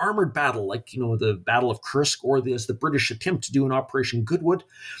fight an armored battle, like the Battle of Kursk, or as the British attempt to do in Operation Goodwood,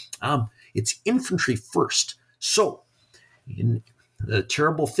 it's infantry first. So,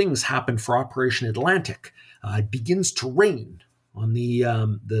 terrible things happen for Operation Atlantic. It begins to rain on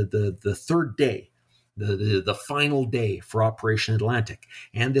the third day, the final day for Operation Atlantic,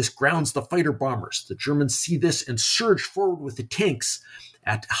 and this grounds the fighter bombers. The Germans see this and surge forward with the tanks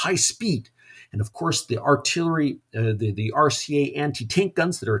at high speed. And of course, the artillery, the RCA anti-tank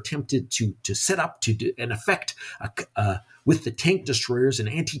guns that are attempted to set up to an effect with the tank destroyers and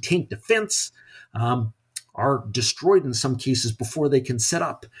anti-tank defense are destroyed in some cases before they can set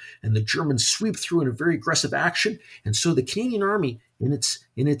up. And the Germans sweep through in a very aggressive action. And so the Canadian Army, in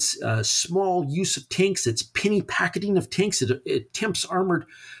its small use of tanks, its penny packeting of tanks, it attempts armored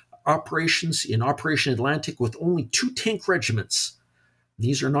operations in Operation Atlantic with only 2 tank regiments.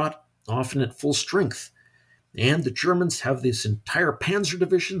 These are not often at full strength. And the Germans have this entire Panzer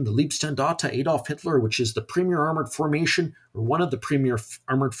Division, the Leibstandarte Adolf Hitler, which is the premier armored formation, or one of the premier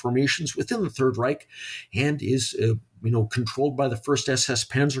armored formations within the Third Reich, and is controlled by the 1st SS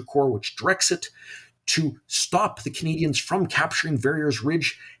Panzer Corps, which directs it to stop the Canadians from capturing Verrières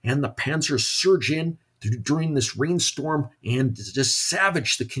Ridge. And the Panzers surge in during this rainstorm and just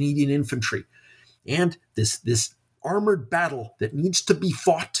savage the Canadian infantry. And this armored battle that needs to be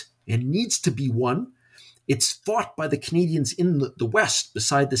fought and needs to be won, it's fought by the Canadians in the west,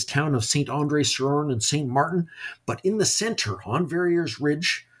 beside this town of Saint-André-sur-Orne and Saint Martin. But in the center, on Verrières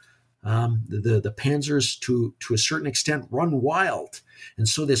Ridge, the Panzers, to a certain extent, run wild. And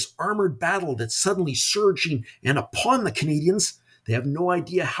so this armored battle that's suddenly surging and upon the Canadians, they have no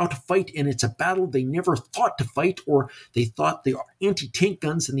idea how to fight, and it's a battle they never thought to fight, or they thought the anti-tank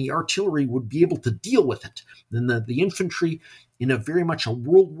guns and the artillery would be able to deal with it. Then the infantry, in a very much a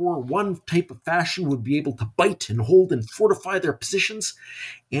World War I type of fashion, would be able to bite and hold and fortify their positions.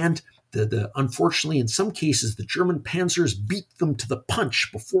 And unfortunately, in some cases, the German panzers beat them to the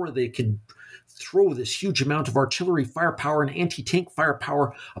punch before they can throw this huge amount of artillery firepower and anti-tank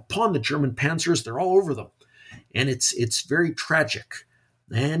firepower upon the German panzers. They're all over them. And it's very tragic.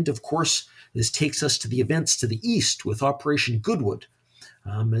 And of course, this takes us to the events to the east with Operation Goodwood.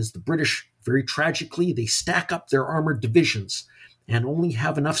 As the British, very tragically, they stack up their armored divisions and only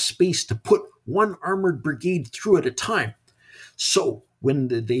have enough space to put 1 armored brigade through at a time. So when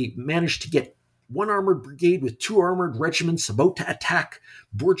they managed to get 1 armored brigade with 2 armored regiments about to attack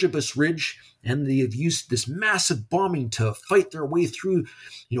Bourgebus Ridge, and they have used this massive bombing to fight their way through,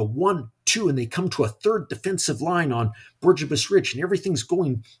 1, 2, and they come to a 3rd defensive line on Bourgebus Ridge, and everything's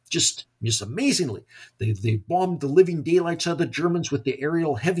going just amazingly. They bombed the living daylights out of the Germans with the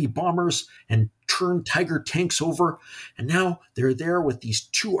aerial heavy bombers and turned Tiger tanks over, and now they're there with these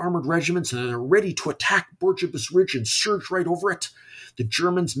 2 armored regiments, and they're ready to attack Bourgebus Ridge and surge right over it. The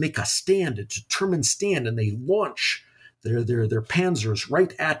Germans make a determined stand, and they launch their panzers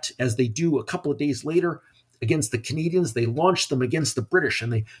right at, as they do a couple of days later against the Canadians, they launch them against the British,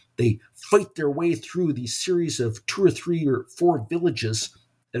 and they fight their way through these series of 2 or 3 or 4 villages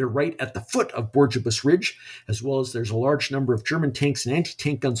that are right at the foot of Bourgebus Ridge, as well as there's a large number of German tanks and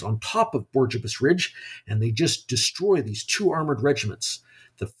anti-tank guns on top of Bourgebus Ridge, and they just destroy these 2 armored regiments.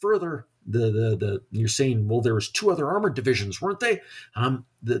 The further you're saying, well, there was 2 other armored divisions, weren't they?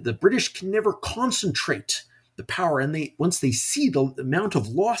 The British can never concentrate the power, and once they see the amount of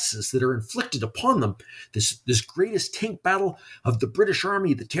losses that are inflicted upon them, this greatest tank battle of the British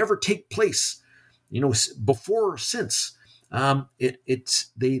Army that to ever take place, before or since,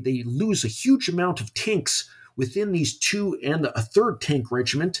 they lose a huge amount of tanks within these 2 and a 3rd tank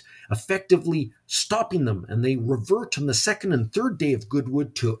regiment, effectively stopping them, and they revert on the 2nd and 3rd day of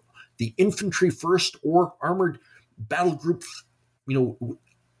Goodwood to the infantry first or armored battle group,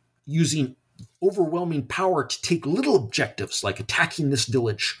 using overwhelming power to take little objectives like attacking this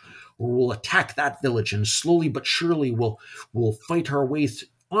village, or we'll attack that village, and slowly but surely we'll fight our way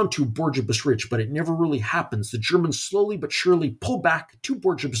onto Bourgebus Ridge. But it never really happens. The Germans slowly but surely pull back to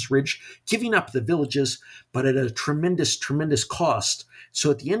Bourgebus Ridge, giving up the villages, but at a tremendous cost.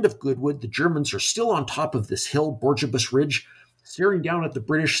 So at the end of Goodwood, the Germans are still on top of this hill, Bourgebus Ridge, staring down at the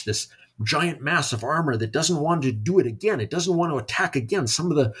British, this giant mass of armor that doesn't want to do it again. It doesn't want to attack again. Some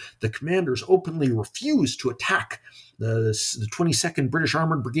of the commanders openly refuse to attack the 22nd British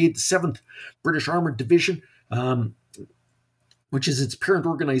Armored Brigade, the 7th British Armored Division, which is its parent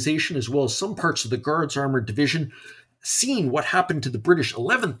organization, as well as some parts of the Guards Armored Division, seeing what happened to the British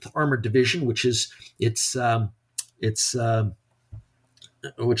 11th Armored Division, which is its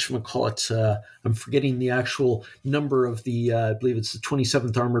I'm forgetting the actual number of I believe it's the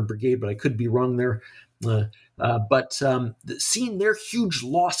 27th Armored Brigade, but I could be wrong there. Seeing their huge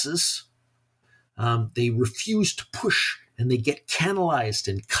losses, they refuse to push, and they get canalized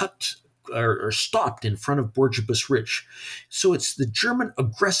and cut or stopped in front of Borgebus Ridge. So it's the German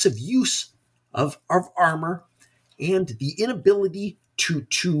aggressive use of armor and the inability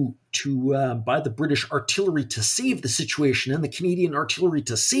by the British artillery to save the situation and the Canadian artillery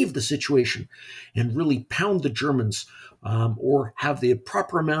to save the situation and really pound the Germans, or have the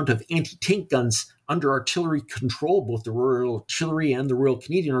proper amount of anti-tank guns under artillery control, both the Royal Artillery and the Royal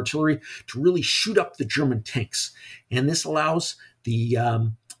Canadian Artillery, to really shoot up the German tanks. And this allows the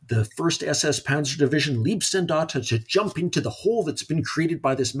 1st SS Panzer Division Liebstendorf to jump into the hole that's been created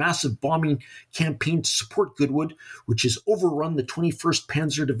by this massive bombing campaign to support Goodwood, which has overrun the 21st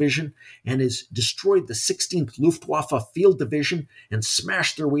Panzer Division and has destroyed the 16th Luftwaffe Field Division and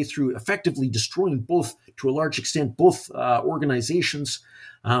smashed their way through, effectively destroying both, to a large extent, both organizations.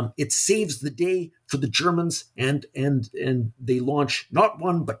 It saves the day for the Germans, and they launch not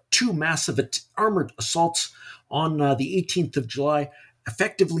one but two massive armored assaults on the 18th of July,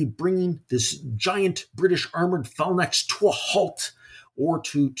 effectively bringing this giant British armored phalanx to a halt, or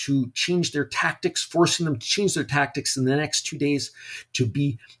to change their tactics, forcing them to change their tactics in the next 2 days to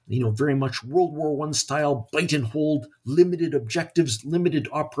be, very much World War I style, bite and hold, limited objectives, limited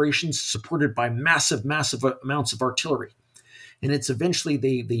operations, supported by massive amounts of artillery. And it's eventually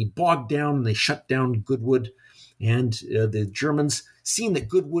they bog down and they shut down Goodwood. And the Germans, seeing that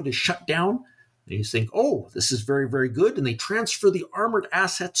Goodwood is shut down, they think, oh, this is very, very good. And they transfer the armored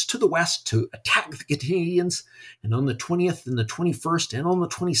assets to the west to attack the Canadians. And on the 20th and the 21st and on the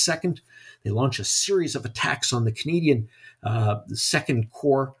 22nd, they launch a series of attacks on the Canadian Second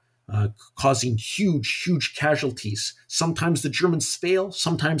Corps, causing huge casualties. Sometimes the Germans fail,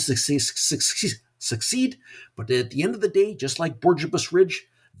 sometimes they succeed. But at the end of the day, just like Borgebus Ridge,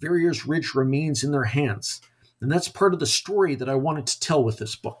 Verrières Ridge remains in their hands. And that's part of the story that I wanted to tell with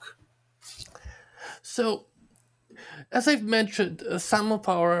this book. So, as I've mentioned, some of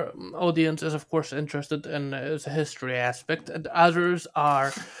our audience is, of course, interested in the history aspect, and others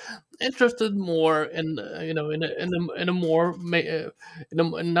are interested more in,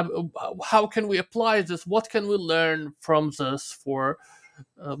 how can we apply this? What can we learn from this for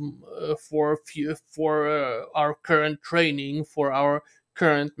our current training, for our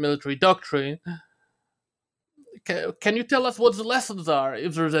current military doctrine? Can you tell us what the lessons are,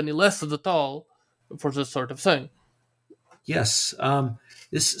 if there's any lessons at all, for this sort of thing? Yes.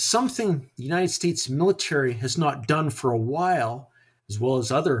 This is something the United States military has not done for a while, as well as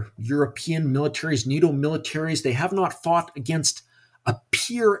other European militaries, NATO militaries. They have not fought against a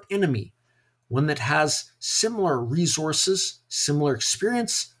peer enemy, one that has similar resources, similar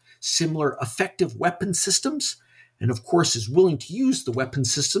experience, similar effective weapon systems, and of course is willing to use the weapon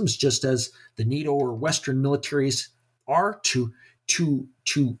systems just as the NATO or Western militaries are to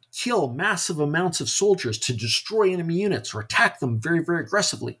kill massive amounts of soldiers, to destroy enemy units or attack them very, very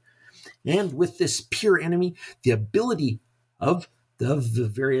aggressively. And with this peer enemy, the ability of the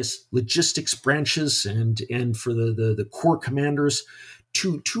various logistics branches and for the corps commanders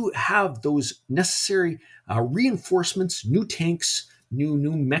to have those necessary reinforcements, new tanks, new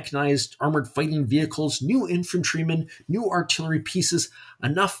mechanized armored fighting vehicles, new infantrymen, new artillery pieces,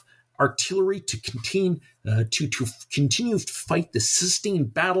 enough artillery to continue to fight the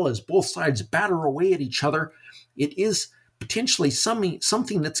sustained battle as both sides batter away at each other. It is potentially something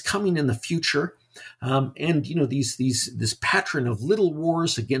that's coming in the future. And this pattern of little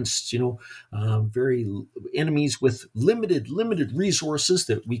wars against very enemies with limited resources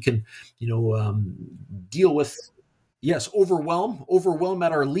that we can deal with. Yes, overwhelm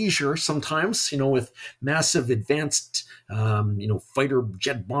at our leisure sometimes, with massive advanced, fighter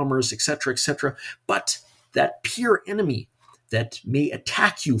jet bombers, et cetera, but that peer enemy that may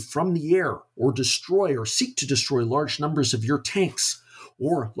attack you from the air or destroy or seek to destroy large numbers of your tanks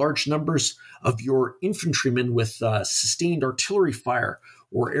or large numbers of your infantrymen with sustained artillery fire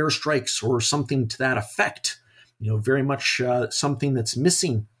or airstrikes or something to that effect, very much something that's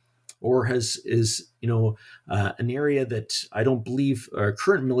missing or is an area that I don't believe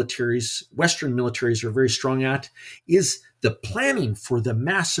current militaries, Western militaries, are very strong at, is the planning for the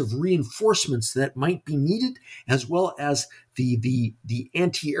massive reinforcements that might be needed, as well as the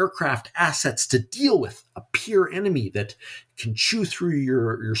anti-aircraft assets to deal with a peer enemy that can chew through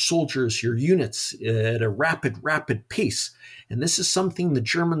your soldiers, your units at a rapid pace. And this is something the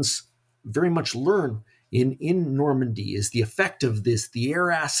Germans very much learn in Normandy is the effect of this. The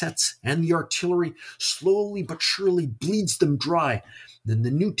air assets and the artillery slowly but surely bleeds them dry. Then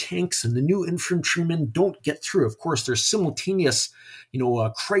the new tanks and the new infantrymen don't get through. Of course, there's simultaneous,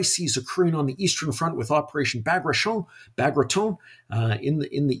 crises occurring on the Eastern Front with Operation Bagraton in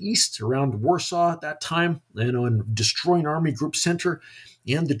the east around Warsaw at that time, and destroying Army Group Center.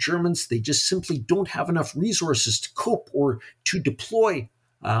 And the Germans, they just simply don't have enough resources to cope or to deploy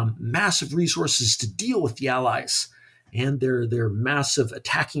massive resources to deal with the Allies and their massive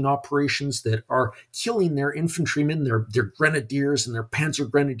attacking operations that are killing their infantrymen, their grenadiers and their panzer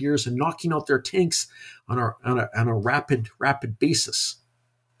grenadiers, and knocking out their tanks on a rapid basis.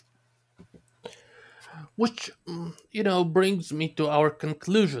 Which, brings me to our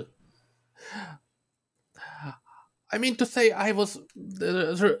conclusion. I mean to say,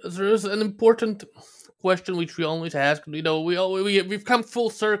 there is an important question which we always ask. We've come full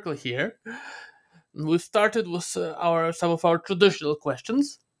circle here. We've started with some of our traditional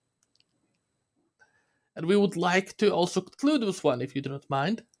questions, and we would like to also conclude with one, if you do not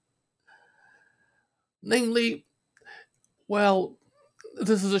mind. Namely, well,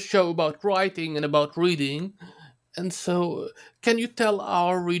 this is a show about writing and about reading, and so can you tell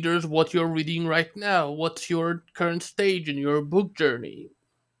our readers what you're reading right now? What's your current stage in your book journey?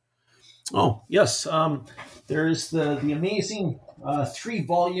 Oh, yes. There's the amazing 3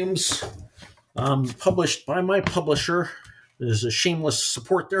 volumes published by my publisher. There's a shameless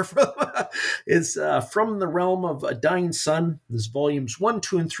support there. It's From the Realm of a Dying Sun. There's volumes 1,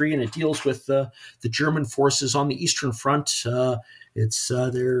 2, and 3, and it deals with the German forces on the Eastern Front.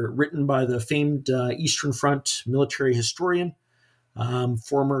 They're written by the famed Eastern Front military historian,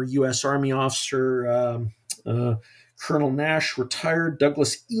 former U.S. Army officer Colonel Nash, retired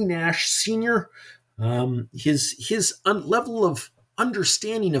Douglas E. Nash Sr. His level of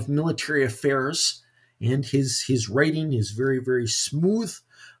understanding of military affairs and his writing is very, very smooth.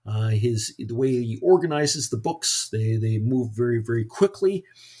 The way he organizes the books, they move very, very quickly.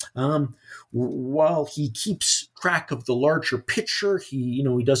 While he keeps track of the larger picture, he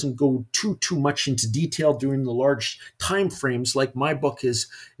doesn't go too much into detail during the large time frames. Like my book is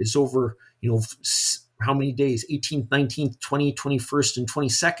over, how many days? 18th, 19th, 20th, 21st, and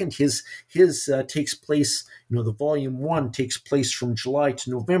 22nd. His takes place, the volume 1 takes place from July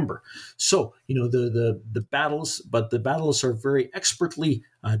to November. So, the battles are very expertly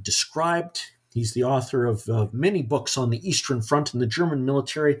described. He's the author of many books on the Eastern Front and the German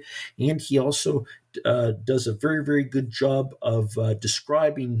military, and he also does a very, very good job of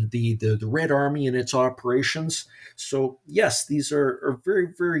describing the Red Army and its operations. So, yes, these are very,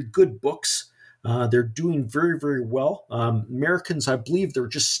 very good books. They're doing very, very well. Americans, I believe, they're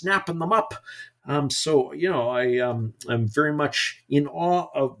just snapping them up. I'm very much in awe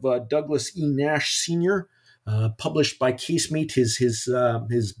of Douglas E. Nash Sr., published by Casemate.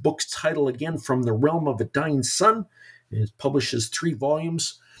 His book's title, again, From the Realm of a Dying Sun. It publishes 3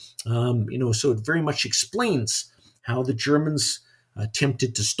 volumes. So it very much explains how the Germans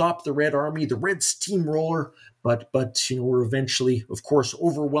attempted to stop the Red Army, the Red Steamroller, but were eventually, of course,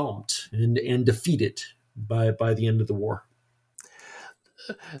 overwhelmed and defeated by the end of the war.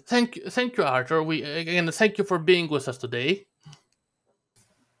 Thank you, Arthur. Thank you for being with us today.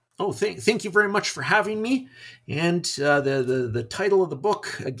 Oh, thank you very much for having me. And the title of the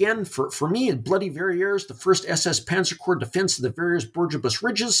book, again, for me, Bloody Verrières, the First SS Panzer Corps Defense of the Verrières-Bourguebus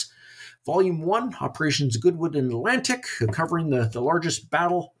Ridges, Volume 1, Operations Goodwood and Atlantic, covering the largest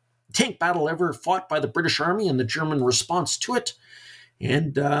tank battle ever fought by the British Army and the German response to it.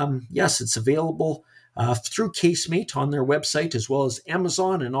 And yes, it's available through Casemate on their website, as well as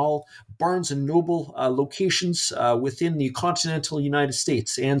Amazon and all Barnes & Noble locations within the continental United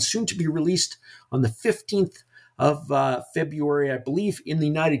States, and soon to be released on the 15th of February, I believe, in the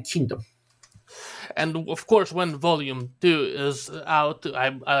United Kingdom. And of course, when Volume 2 is out,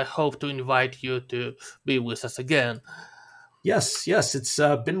 I hope to invite you to be with us again. Yes, it's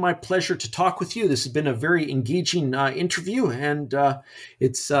been my pleasure to talk with you. This has been a very engaging interview, and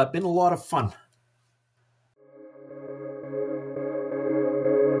it's been a lot of fun.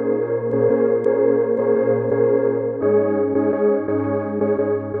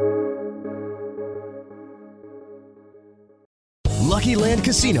 Lucky Land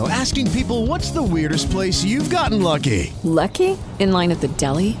Casino, asking people, what's the weirdest place you've gotten lucky? Lucky? In line at the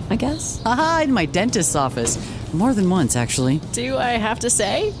deli, I guess? Aha, in my dentist's office. More than once, actually. Do I have to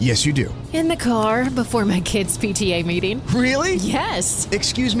say? Yes, you do. In the car before my kids' PTA meeting. Really? Yes.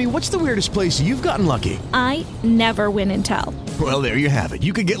 Excuse me, what's the weirdest place you've gotten lucky? I never win and tell. Well, there you have it.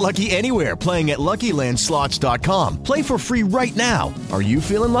 You can get lucky anywhere, playing at LuckyLandSlots.com. Play for free right now. Are you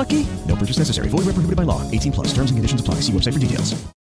feeling lucky? No purchase necessary. Void where prohibited by law. 18 plus. Terms and conditions apply. See website for details.